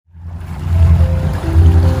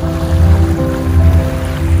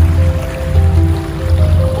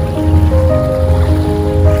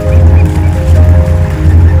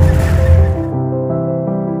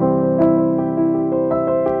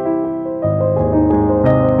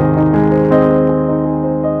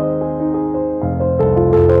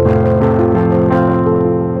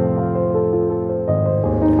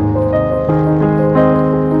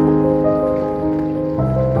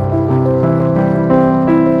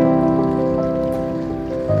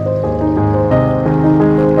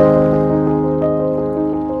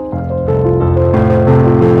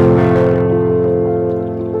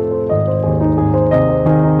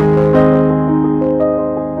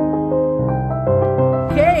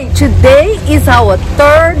Today is our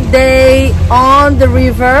third day on the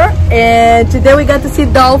river, and today we got to see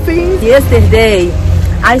dolphins. Yesterday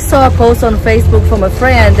I saw a post on Facebook from a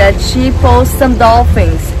friend that she posts some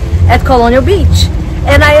dolphins at Colonial Beach,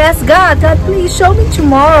 and I asked God, please show me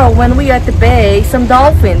tomorrow when we are at the bay some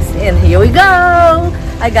dolphins, and here we go.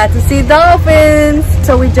 I got to see dolphins.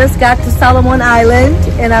 So we just got to Solomon Island,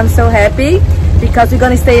 and I'm so happy because we're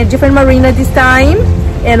gonna stay in a different marina this time,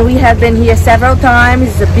 and we have been here several times.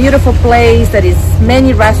 It's a beautiful place. There is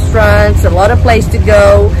many restaurants, a lot of place to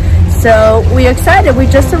go, so we're excited. We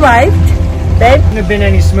just arrived. Babe? Couldn't have been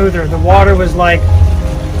any smoother. The water was like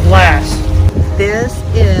glass. This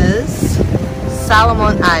is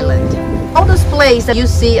Solomon Island. All those places that you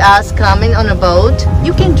see us coming on a boat,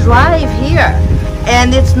 you can drive here,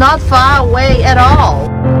 and it's not far away at all.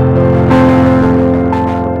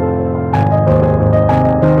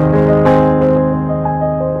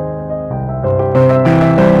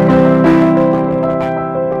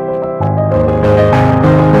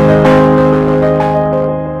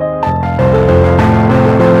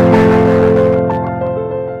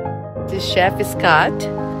 This Chef Scott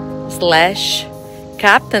slash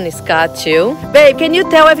Captain Scott too. Babe, can you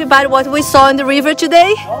tell everybody what we saw in the river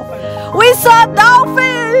today? Dolphins. We saw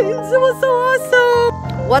dolphins! It was so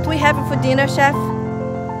awesome! What we having for dinner, Chef?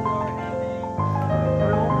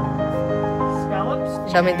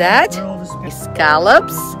 Scallops. Show me that.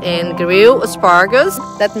 Scallops and grilled asparagus.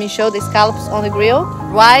 Let me show the scallops on the grill.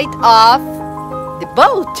 Right off the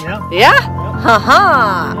boat. Yeah. Yeah?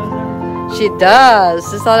 Haha! She does.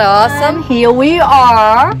 Isn't that awesome? Here we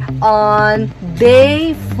are on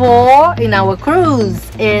day 4 in our cruise,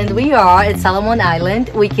 and we are at Solomon Island.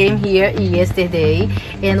 We came here yesterday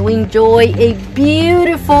and we enjoy a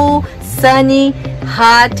beautiful sunny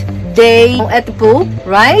hot day at the pool,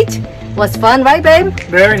 right? Was fun, right, babe?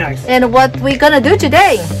 Very nice. And what we gonna do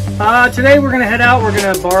today? Today we're gonna head out. We're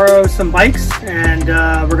gonna borrow some bikes, and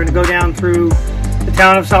we're gonna go down through the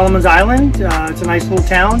town of Solomon's Island. It's a nice little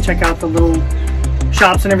town. Check out the little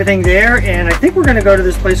shops and everything there, and I think we're going to go to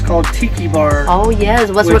this place called Tiki Bar. Oh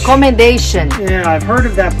yes, what's recommendation? Yeah, I've heard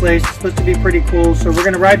of that place. It's supposed to be pretty cool, so we're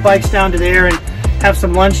going to ride bikes down to there and have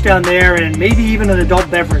some lunch down there, and maybe even an adult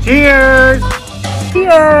beverage. Cheers!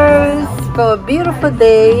 Cheers for a beautiful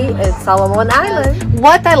day at Solomon Island.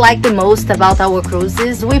 What I like the most about our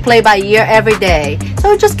cruises, we play by ear every day.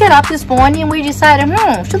 So we just get up this morning and we decided,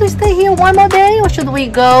 should we stay here one more day, or should we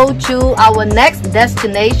go to our next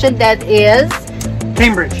destination, that is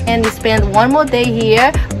Cambridge, and spend one more day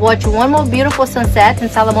here, watch one more beautiful sunset in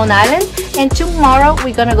Solomon Island, and tomorrow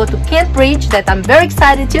we're gonna go to Cambridge, that I'm very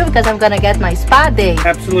excited to because I'm gonna get my spa day.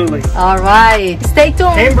 Absolutely. All right, stay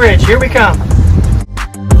tuned. Cambridge, here we come.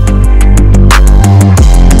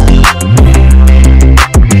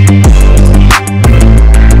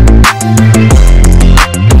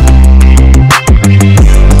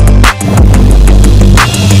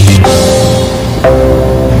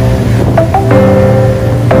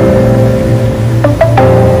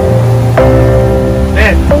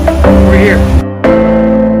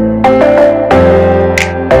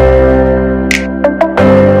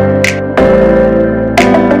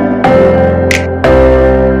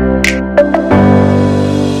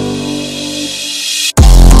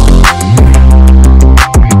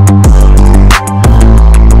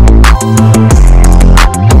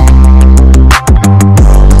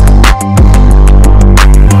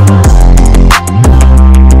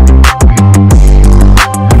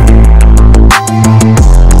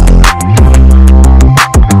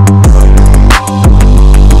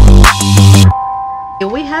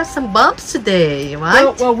 Some bumps today,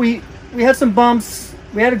 right? Well, we had some bumps.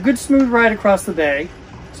 We had a good smooth ride across the bay,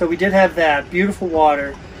 so we did have that beautiful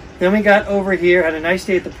water. Then we got over here, had a nice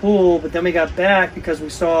day at the pool, but then we got back because we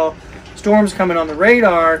saw storms coming on the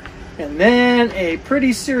radar, and then a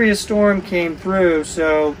pretty serious storm came through.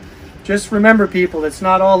 So just remember, people, it's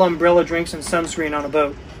not all umbrella drinks and sunscreen on a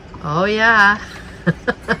boat. Oh yeah.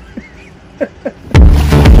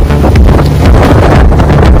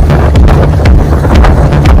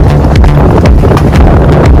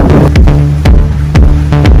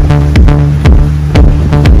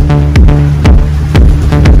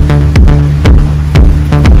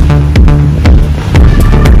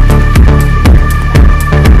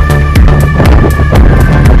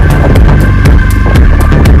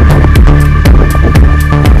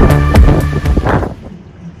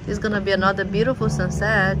 Gonna be another beautiful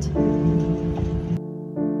sunset.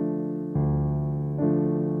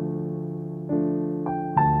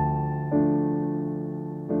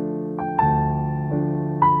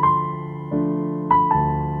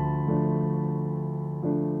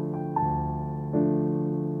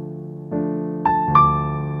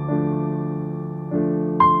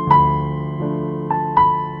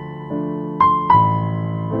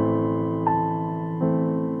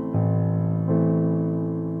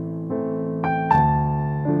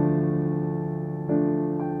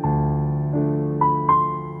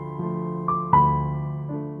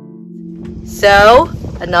 So,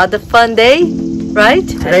 another fun day, right?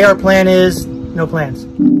 Today our plan is no plans.